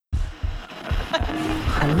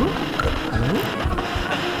Hallo? Hallo?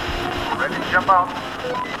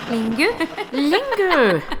 Lingu?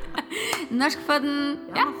 Lingu! Norskpodden.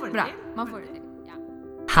 Ja, bra. Man får det til. Ja.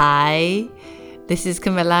 Hi, this is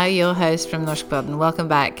Camilla, your host from Norskpodden. Welcome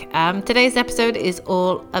back. Today's episode is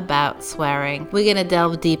all about swearing. We're going to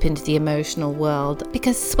delve deep into the emotional world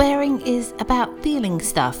because swearing is about feeling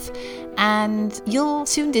stuff. And you'll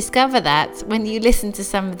soon discover that when you listen to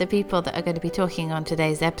some of the people that are going to be talking on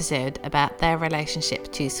today's episode about their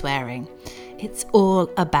relationship to swearing. It's all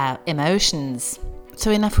about emotions.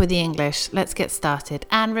 So enough with the English, let's get started.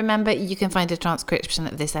 And remember, you can find a transcription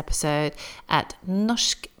of this episode at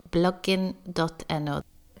norskbloggen.no.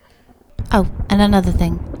 Oh, and another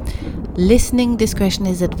thing. Listening discretion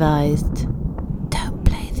is advised. Don't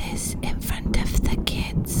play this in front of the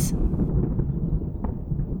kids.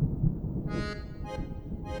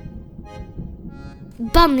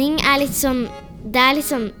 Banning litt sånn, det er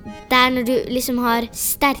når du liksom har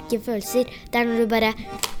sterke følelser, det er når du bare,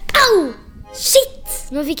 au, shit,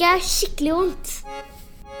 nå fikk jeg skikkelig vondt.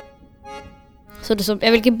 Så liksom,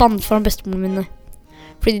 jeg vil ikke banne foran bestemorene mine,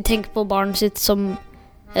 fordi de tenker på barnet sitt som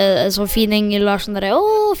en sånn fin engel, og sånn der,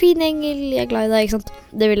 åh, fin engel, jeg er glad i deg, ikke sant?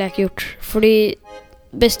 Det ville jeg ikke gjort, fordi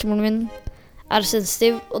bestemoren min er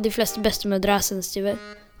sensitiv, og de fleste bestemødre er sensitive,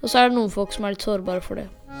 og så er det noen folk som er litt sårbare for det.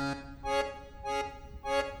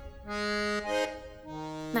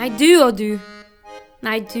 Nei, du og du.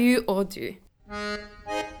 Nei, du og du.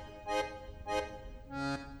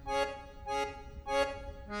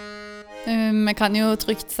 Vi kan jo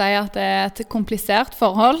trygt si at det er et komplisert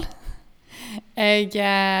forhold.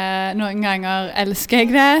 Noen ganger elsker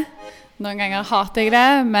jeg det, noen ganger hater jeg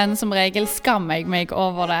det, men som regel skammer jeg meg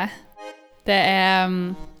over det. Det er,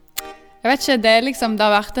 jeg vet ikke, det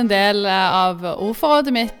har vært en del av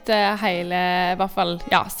ordforrådet mitt hele, i hvert fall,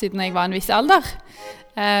 ja, siden jeg var en viss alder.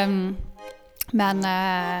 Men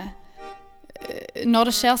når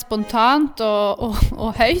det skjer spontant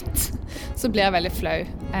og høyt, så blir jeg veldig flau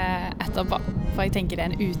etterpå. For jeg tenker det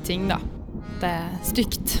er en uting da. Det er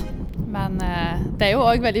stygt. Men det er jo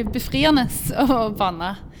også veldig befriende å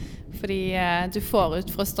banne. Fordi du får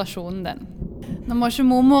ut frustrasjonen din. Nå må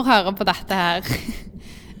ikke mormor høre på dette her.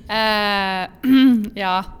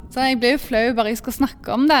 Ja, så jeg blir jo flau bare jeg skal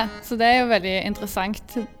snakke om det. Så det er jo veldig interessant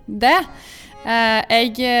det.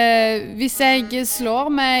 Hvis jeg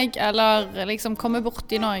slår meg eller liksom kommer bort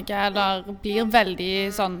i noe eller blir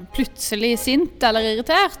veldig sånn plutselig sint eller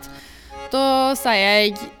irritert, da sier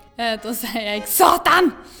jeg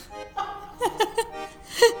Satan!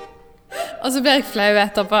 Og så blir jeg flau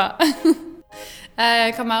etterpå.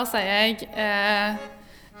 Hva mer sier jeg?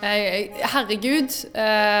 Herregud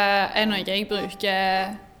er noe jeg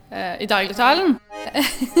bruker i dagligtalen.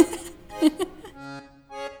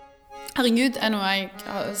 Herregud er noe jeg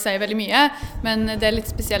sier veldig mye, men det er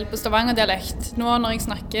litt spesielt på Stavanger-dialekt. Nå når jeg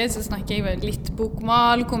snakker, så snakker jeg litt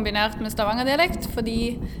bokmål kombinert med Stavanger-dialekt,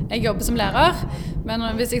 fordi jeg jobber som lærer. Men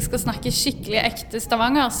hvis jeg skal snakke skikkelig ekte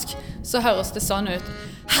stavangersk, så høres det sånn ut.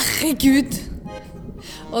 Herregud!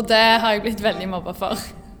 Og det har jeg blitt veldig mobbet for.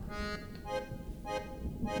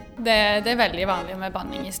 Det er veldig vanlig med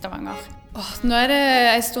banning i Stavanger. Nå er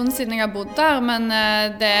det en stund siden jeg har bodd der, men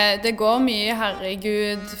det går mye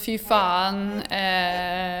herregud, fy faen.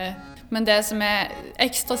 Men det som er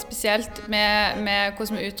ekstra spesielt med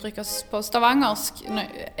hvordan vi uttrykker oss på stavangersk,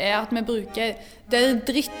 er at vi bruker det er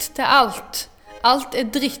dritt til alt. Alt er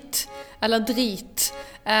dritt, eller drit.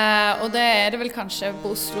 Og det er det vel kanskje på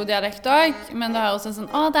Oslo-dialekt også, men det høres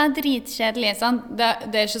sånn, det er dritkjedelig, sant?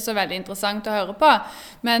 Det er ikke så veldig interessant å høre på.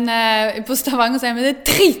 Men på Stavanger sier vi, det er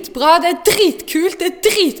dritbra, det er dritkult, det er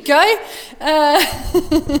dritgøy.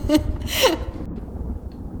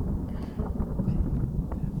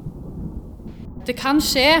 Det kan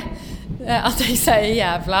skje at jeg sier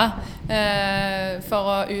jævla for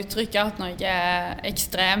å uttrykke at noe er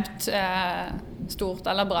ekstremt stort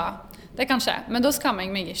eller bra. Det kan skje, men da skammer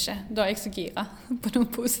jeg meg ikke. Da er jeg så gira på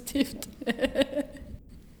noe positivt.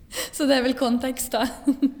 Så det er vel kontekst da.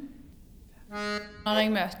 Når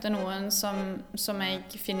jeg møter noen som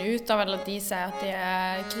jeg finner ut av, eller de sier at de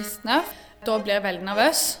er kristne, da blir jeg veldig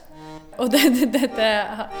nervøs. Og dette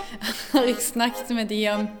har jeg snakket med de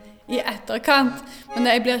om i etterkant, men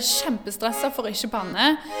jeg blir kjempestresset for ikke banne,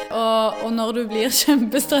 og når du blir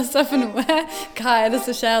kjempestresset for noe, hva er det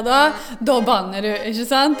som skjer da? Da banner du, ikke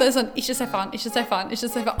sant? Det er sånn, ikke si faen, ikke si faen, ikke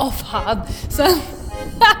si faen, faen! Sånn.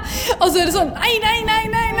 Og så er det sånn, nei,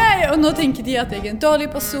 og nå tenker de at jeg er en dårlig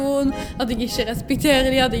person, at jeg ikke respekterer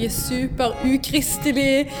de, at jeg er super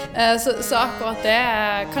ukristelig, så akkurat det,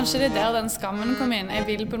 kanskje det er der den skammen kommer inn, jeg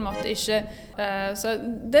vil på en måte ikke, så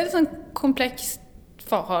det er et sånn komplekst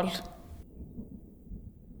forhold.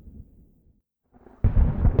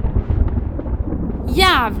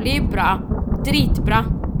 Jævlig bra. Dritbra.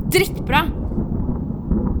 Drittbra.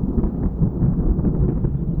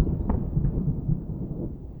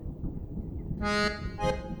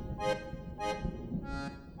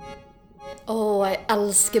 Jeg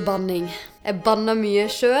elsker banning. Jeg banner mye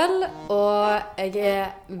selv, og jeg er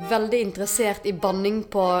veldig interessert i banning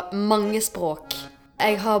på mange språk.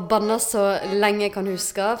 Jeg har bannet så lenge jeg kan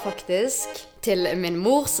huske, faktisk, til min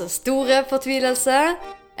mors store fortvilelse.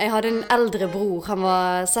 Jeg hadde en eldre bror, han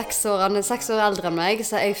er 6 år eldre enn meg,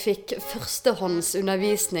 så jeg fikk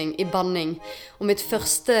førstehåndsundervisning i banning. Og mitt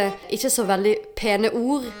første, ikke så veldig pene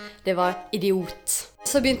ord, det var idiot.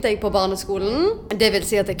 Så begynte jeg på barneskolen, det vil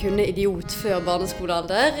si at jeg kunne idiot før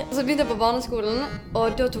barneskolealder. Så begynte jeg på barneskolen,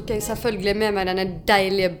 og da tok jeg selvfølgelig med meg denne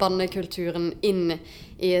deilige bannekulturen inn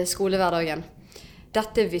i skolehverdagen.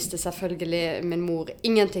 Dette visste selvfølgelig min mor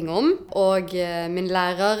ingenting om, og min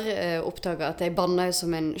lærer oppdaget at jeg bannet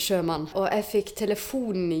som en sjømann. Og jeg fikk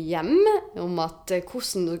telefonen hjem om at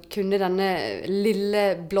hvordan kunne denne lille,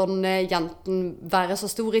 blonde jenten være så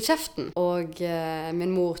stor i kjeften. Og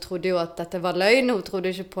min mor trodde jo at dette var løgn, hun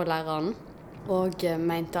trodde ikke på læreren. Og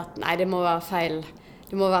mente at nei, det må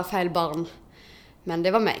være feil barn. Men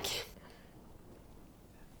det var meg.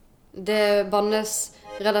 Det bannes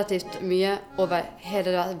relativt mye over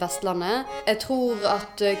hele Vestlandet. Jeg tror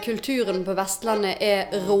at kulturen på Vestlandet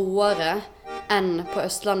er råere enn på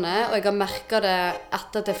Østlandet, og jeg har merket det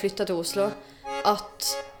etter at jeg flyttet til Oslo,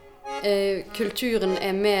 at kulturen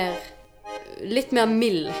er litt mer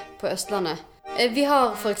mild på Østlandet. Vi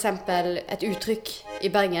har for eksempel et uttrykk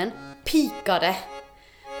i Bergen, pika det,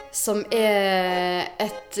 som det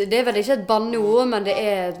er vel ikke et banneord, men det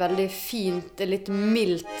er et veldig fint, litt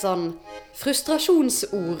mildt sånn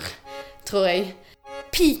frustrasjonsord, tror jeg.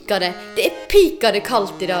 Pika det. Det er pika det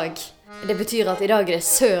kaldt i dag. Det betyr at i dag er det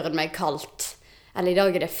søren meg kaldt. Eller i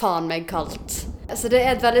dag er det faen meg kaldt. Så det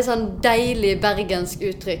er et veldig sånn deilig bergensk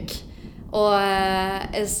uttrykk. Og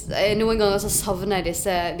noen ganger så savner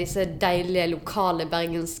jeg disse deilige, lokale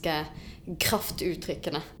bergenske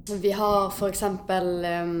kraftuttrykkene. Vi har for eksempel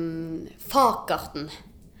fakarten.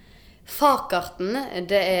 Fakarten,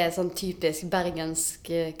 det er sånn typisk bergensk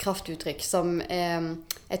kraftuttrykk som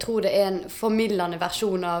jeg tror det er en formildende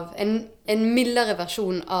versjon av, en mildere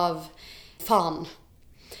versjon av faen.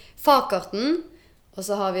 Fakarten, og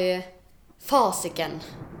så har vi fasiken,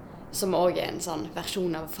 som også er en sånn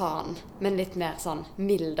versjon av faen, men litt mer sånn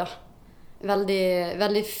mild da. Veldig,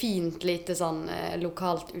 veldig fint lite sånn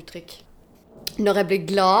lokalt uttrykk. Når jeg blir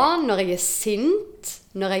glad, når jeg er sint,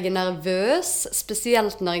 når jeg er nervøs,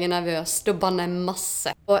 spesielt når jeg er nervøs, da banner jeg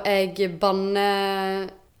masse. Og jeg banner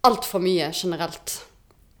alt for mye generelt.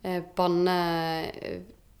 Jeg banner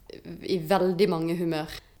i veldig mange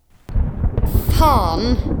humør.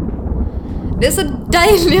 Faen! Det er så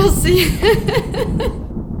deilig å si!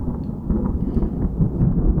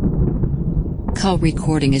 Call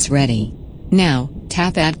recording is ready. Now,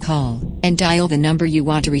 tap add call, and dial the number you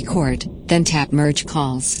want to record, then tap merge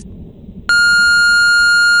calls.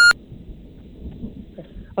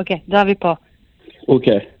 Ok, da er vi på. Ok.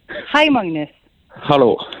 Hei Magnus.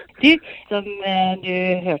 Hallo. Du, som du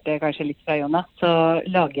hørte kanskje litt fra Jonna, så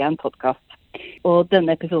lager jeg en podcast. Og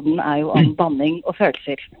denne episoden er jo om banning og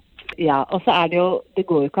følelser. Ja, og så er det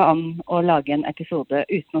går jo ikke an å lage en episode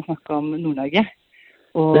uten å snakke om Nord-Norge.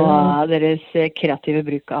 Og deres kreative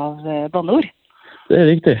bruk av banneord. Det er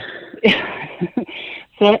riktig.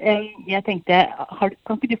 Så jeg tenkte,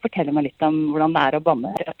 kan ikke du fortelle meg litt om hvordan det er å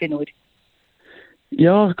banne oppe i nord?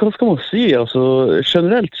 Ja, hva skal man si? Altså,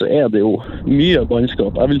 generelt så er det jo mye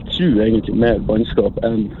bannskap. Jeg vil tro egentlig mer bannskap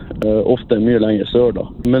enn ofte mye lenger sør da.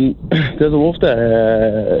 Men det som ofte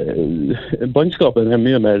bannskapen er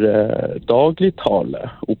mye mer dagligtale,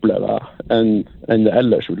 opplever jeg, enn det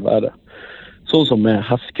ellers vil være. Sånn som med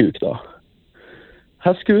hestkuk da.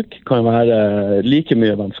 Hestkuk kan være like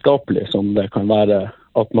mye vennskapelig som det kan være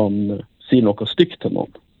at man sier noe stygt til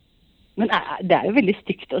noen. Men det er jo veldig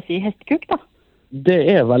stygt å si hestkuk da. Det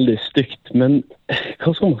er veldig stygt, men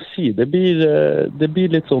hva skal man si? Det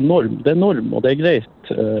blir litt sånn norm. Det er norm, og det er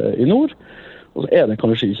greit i nord. Og så er det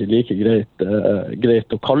kanskje ikke like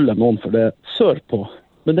greit å kalle noen for det sørpå.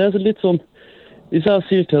 Men det er litt sånn, hvis jeg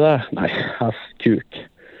sier til deg, nei, hestkuk,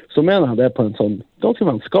 så mener jeg det på en sånn ganske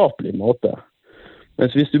vennskapelig måte.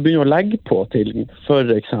 Mens hvis du begynner å legge på til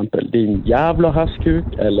for eksempel din jævla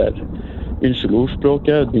hestkuk, eller unnskyld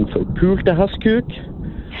ordspråket, din forpulte hestkuk,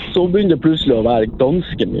 så begynner det plutselig å være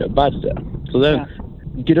ganske mye verre. Så det er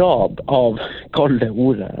en grad av, kall det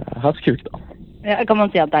ordet, hestkuk da. Ja, kan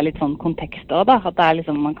man si at det er litt sånn kontekst også da? At det er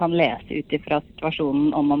liksom, man kan lese ut ifra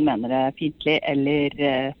situasjonen om man mener det fiendtlig,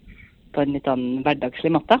 eller på en litt sånn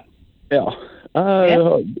hverdagslig måte? Ja,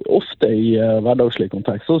 Ofte i hverdagslig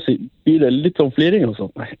kontekst så blir det litt sånn fliring og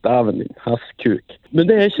sånn. Nei, dæven din, hestkuk. Men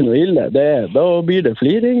det ikke noe ille. Da blir det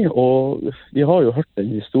fliring, og vi har jo hørt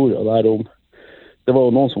en historie der om det var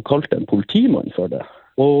jo noen som kalte en politimann for det.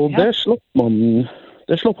 Og det slapp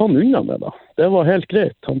han unna med da. Det var helt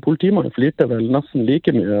greit. Han politimannen flirte vel nesten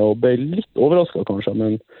like mye og ble litt overrasket kanskje,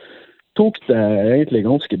 men tok det egentlig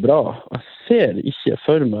ganske bra. Jeg ser ikke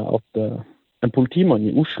for meg at en politimann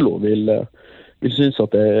i Oslo vil synes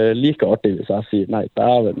at det like artig hvis jeg sier nei,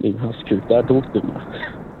 dæven din hestkuk, der tok du meg.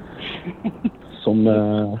 Som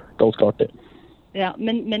ganske artig. Ja,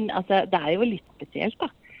 men altså, det jo litt spesielt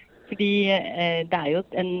da. Fordi det jo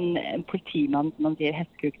en politimann som man sier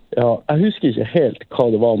hestkuk. Ja, jeg husker ikke helt hva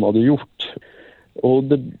det var han hadde gjort. Og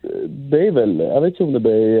det ble vel, jeg vet ikke om det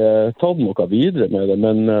ble tatt noe videre med det,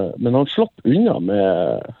 men han slapp unna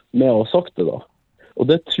med å ha sagt det da. Og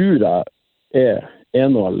det tror jeg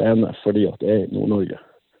en og alene fordi at det i Nord-Norge.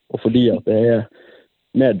 Og fordi at det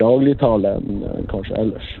mer dagligtale enn kanskje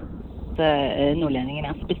ellers.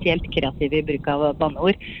 Nordlendingen spesielt kreative i bruk av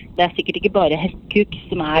banneord. Det sikkert ikke bare hestkuk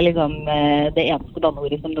som liksom det eneste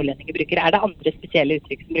banneordet som nordlendinger bruker. Det andre spesielle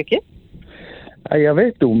uttrykk som brukes? Jeg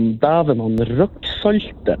vet om dæven han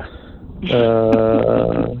røkksalte.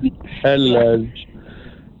 Eller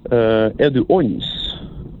du ånds?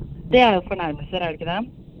 Det jo fornærmelser, det ikke det?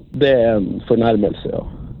 Det en fornærmelse, ja.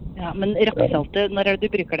 Ja, men røkksalte, når det du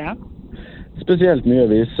bruker det? Spesielt mye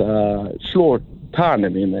hvis jeg slår tærne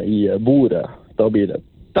mine i bordet, da blir det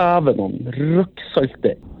dæven han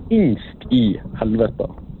røkksalte innst i helvete,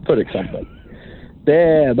 for eksempel.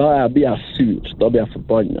 Da blir jeg sur, da blir jeg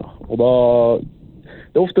forbannet. Og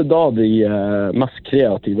det ofte da de mest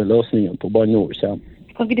kreative løsningene på banneord kommer.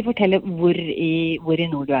 Kan ikke du fortelle hvor i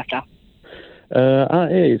nord du fra?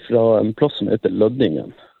 Jeg fra en plass som heter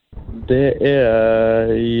Lødingen. Det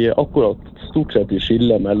i akkurat stort sett i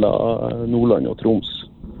skillet mellom Nordland og Troms.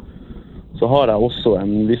 Så har jeg også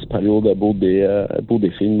en viss periode bodd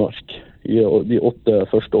i Finnmark i de 8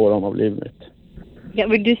 første årene av livet mitt. Ja,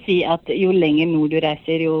 vil du si at jo lenger nord du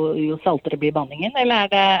reiser, jo saltere blir banningen, eller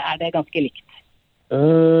det ganske likt?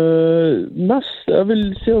 Jeg vil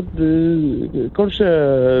si at kanskje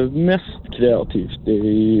mest kreativt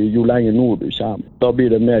jo lenger nord du kommer. Da blir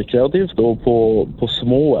det mer kreativt og på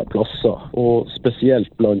små plasser, og spesielt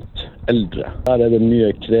blant eldre. Der det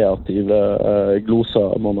mye kreative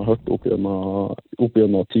gloser man har hørt opp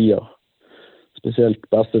gjennom tida. Spesielt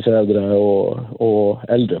bestefedre og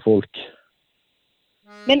eldre folk.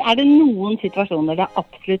 Men det noen situasjoner det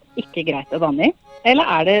absolutt ikke greit å banne i?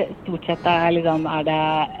 Eller det stort sett liksom, det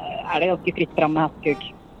ganske fritt frem med hestkuk?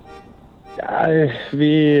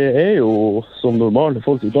 Vi jo som normale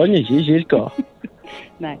folk, vi banner ikke i kirka.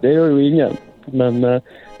 Det gjør jo ingen. Men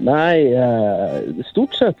nei,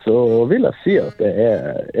 stort sett så vil jeg si at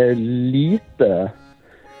det lite,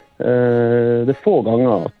 det få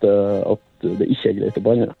ganger at det ikke greit å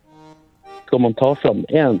banne. Skal man ta frem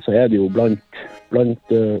en, så det jo blant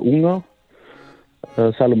unger.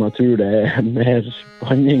 Selv om jeg tror det mer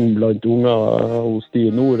banning blant unger hos de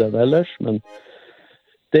i nord enn ellers. Men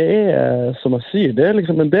det som jeg sier, det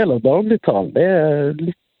liksom en del av dagligtalen. Det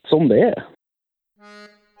litt sånn det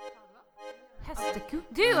Hestekuk,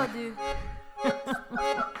 du og du.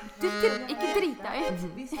 Du ikke drit deg ut.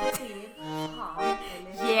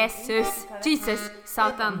 Jesus,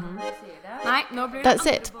 Satan. Nei, nå blir That's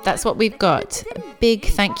it. That's what we've got. A big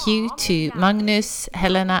thank you to Magnus,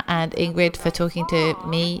 Helena and Ingrid for talking to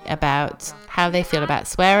me about how they feel about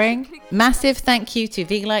swearing. Massive thank you to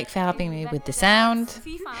Vigleik for helping me with the sound.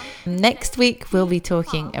 Next week we'll be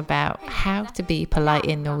talking about how to be polite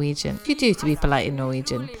in Norwegian. What do you do to be polite in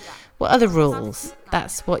Norwegian? What are the rules?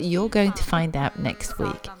 That's what you're going to find out next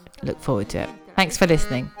week. Look forward to it. Thanks for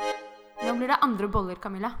listening. Nå blir det andre boller,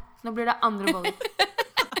 Camilla. Nå blir det andre boller.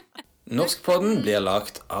 Norskpodden blir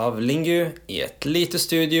lagt av Lingu i et lite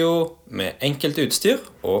studio med enkelt utstyr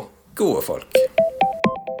og gode folk.